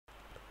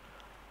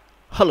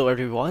Hello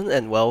everyone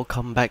and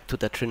welcome back to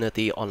the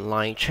Trinity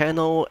online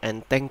channel,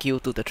 and thank you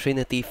to the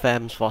Trinity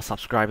fams for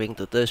subscribing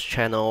to this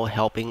channel,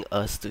 helping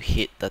us to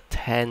hit the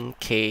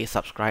 10k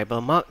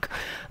subscriber mark.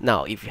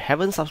 Now if you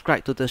haven't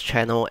subscribed to this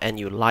channel and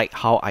you like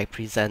how I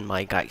present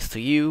my guides to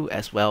you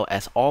as well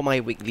as all my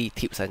weekly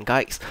tips and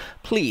guides,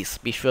 please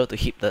be sure to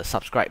hit the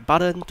subscribe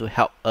button to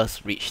help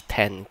us reach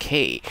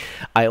 10k.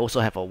 I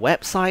also have a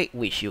website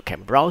which you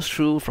can browse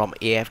through, from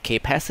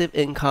AFK passive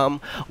income,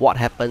 what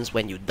happens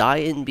when you die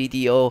in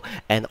BDO,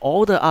 and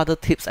all the other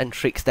tips and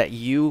tricks that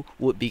you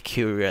would be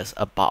curious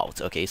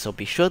about. Okay, so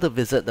be sure to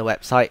visit the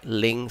website,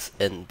 links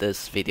in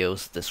this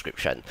video's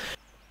description.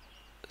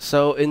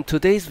 So in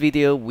today's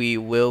video, we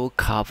will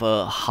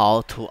cover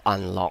how to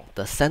unlock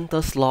the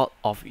center slot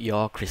of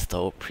your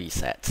crystal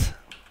preset.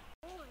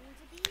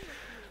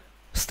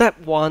 Step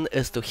 1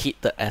 is to hit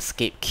the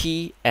escape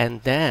key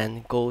and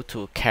then go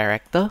to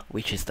character,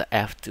 which is the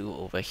F2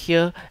 over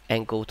here,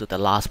 and go to the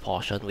last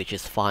portion, which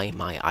is find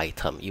my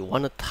item. You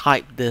want to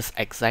type this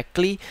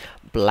exactly: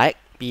 black,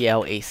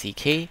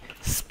 B-L-A-C-K,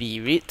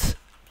 spirit,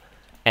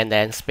 and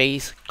then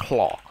space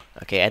claw.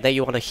 Okay, and then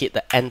you want to hit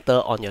the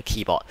enter on your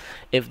keyboard.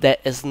 If there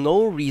is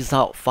no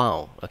result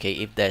found, okay,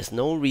 if there's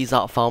no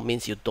result found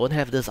means you don't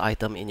have this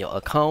item in your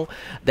account,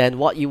 then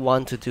what you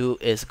want to do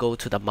is go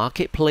to the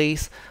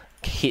marketplace,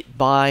 hit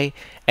buy,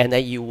 and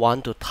then you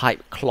want to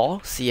type claw,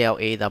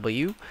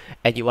 C-L-A-W,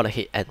 and you want to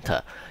hit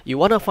enter. You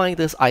want to find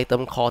this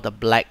item called the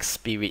black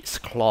spirit's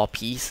claw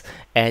piece,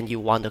 and you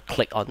want to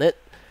click on it.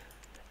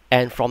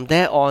 And from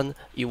there on,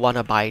 you want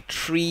to buy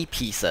 3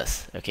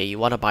 pieces. Okay, you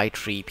want to buy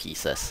 3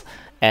 pieces.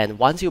 And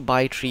once you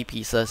buy 3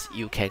 pieces,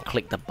 you can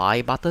click the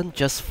buy button.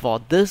 Just for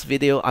this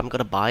video, I'm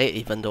gonna buy it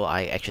even though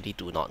I actually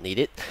do not need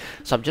it.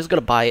 So I'm just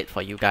gonna buy it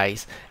for you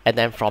guys. And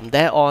then from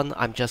there on,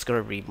 I'm just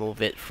gonna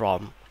remove it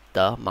from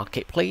the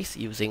marketplace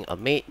using a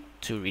mate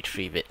to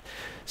retrieve it.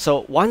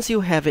 So once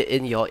you have it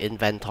in your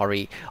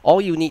inventory,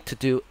 all you need to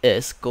do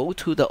is go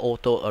to the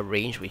auto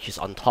arrange, which is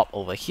on top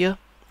over here.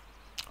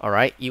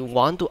 Alright, you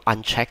want to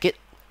uncheck it.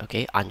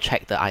 Okay,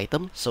 uncheck the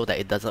item so that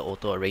it doesn't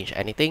auto arrange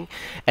anything,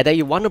 and then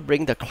you want to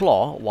bring the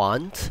claw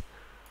 1,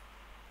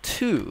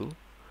 2,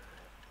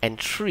 and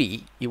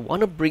 3. You want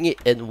to bring it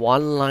in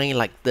one line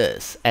like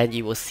this, and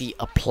you will see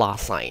a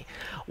plus sign.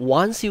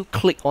 Once you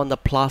click on the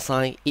plus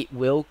sign, it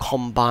will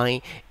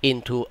combine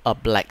into a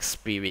black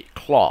spirit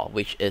claw,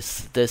 which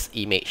is this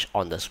image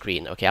on the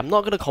screen. Okay, I'm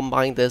not going to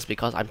combine this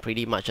because I'm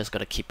pretty much just going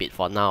to keep it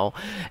for now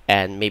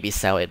and maybe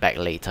sell it back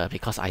later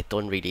because I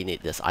don't really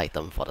need this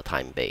item for the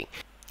time being.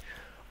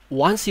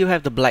 Once you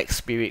have the black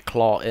spirit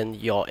claw in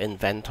your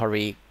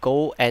inventory,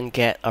 go and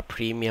get a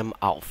premium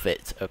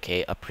outfit.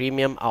 Okay, a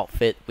premium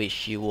outfit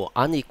which you will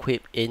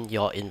unequip in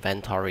your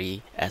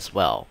inventory as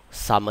well.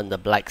 Summon the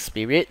black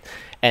spirit,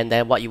 and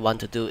then what you want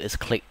to do is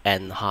click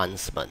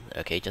enhancement.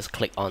 Okay, just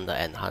click on the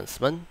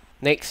enhancement.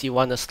 Next, you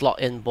want to slot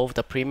in both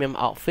the premium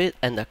outfit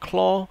and the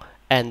claw,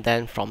 and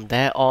then from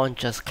there on,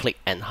 just click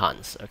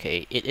enhance.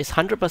 Okay, it is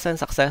 100%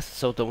 success,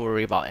 so don't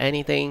worry about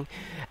anything.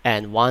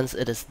 And once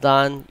it is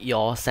done,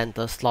 your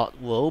center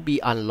slot will be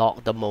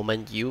unlocked the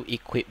moment you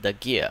equip the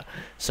gear.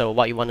 So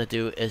what you want to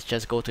do is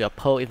just go to your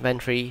Pearl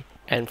inventory,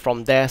 and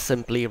from there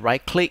simply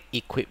right click,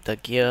 equip the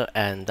gear,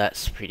 and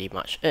that's pretty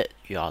much it.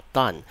 You are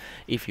done.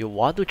 If you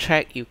want to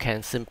check, you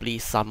can simply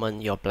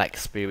summon your black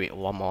spirit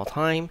one more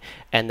time,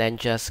 and then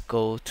just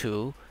go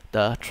to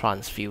the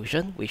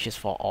transfusion, which is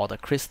for all the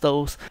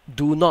crystals.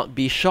 Do not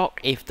be shocked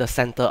if the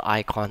center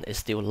icon is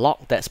still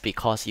locked. That's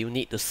because you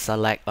need to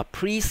select a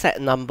preset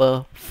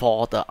number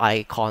for the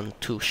icon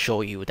to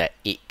show you that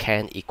it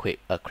can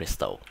equip a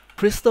crystal.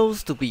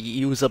 Crystals to be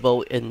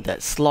usable in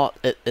that slot,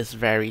 it is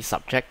very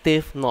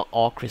subjective. Not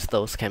all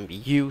crystals can be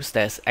used.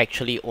 There's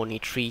actually only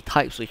 3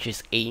 types, which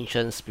is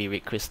Ancient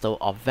Spirit Crystal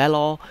of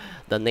Valor,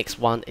 the next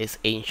one is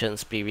Ancient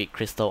Spirit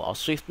Crystal of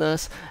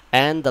Swiftness,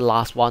 and the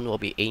last one will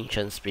be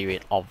Ancient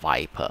Spirit of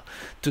Viper.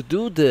 To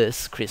do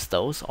these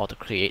crystals, or to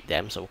create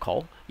them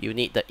so-called, you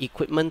need the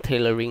equipment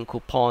tailoring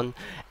coupon,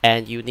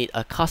 and you need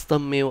a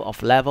custom meal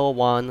of level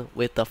 1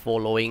 with the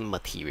following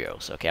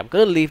materials. Okay, I'm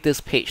going to leave this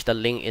page, the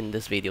link in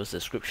this video's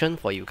description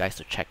for you guys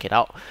to check it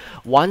out.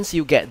 Once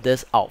you get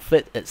this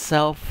outfit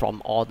itself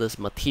from all these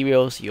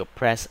materials, you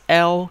press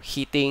L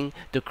hitting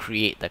to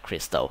create the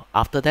crystal.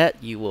 After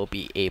that, you will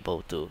be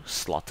able to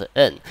slot it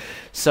in.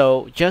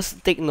 So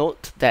just take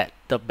note that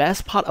the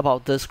best part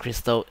about this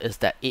crystal is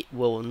that it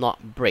will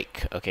not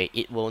break. Okay,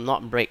 it will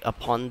not break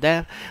upon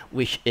death,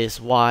 which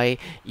is why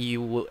you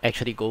will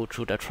actually go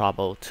through the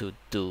trouble to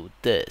do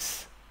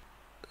this.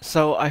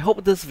 So I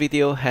hope this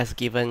video has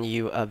given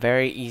you a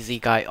very easy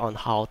guide on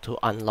how to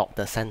unlock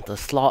the center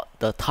slot.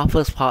 The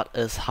toughest part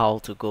is how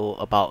to go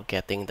about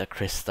getting the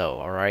crystal,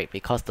 alright?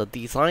 Because the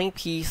design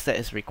piece that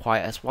is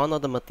required as one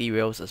of the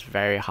materials is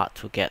very hard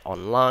to get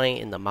online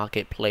in the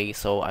marketplace,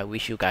 so I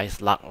wish you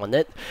guys luck on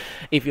it.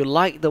 If you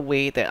like the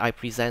way that I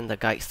present the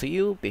guides to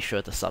you, be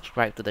sure to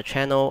subscribe to the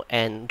channel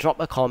and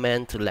drop a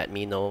comment to let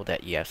me know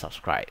that you have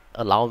subscribed.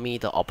 Allow me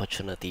the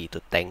opportunity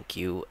to thank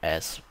you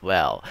as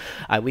well.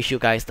 I wish you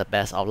guys the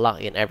best of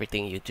luck in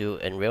everything you do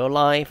in real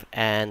life,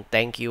 and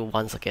thank you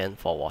once again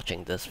for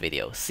watching this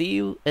video. See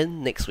you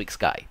in next week's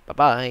guide. Bye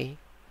bye.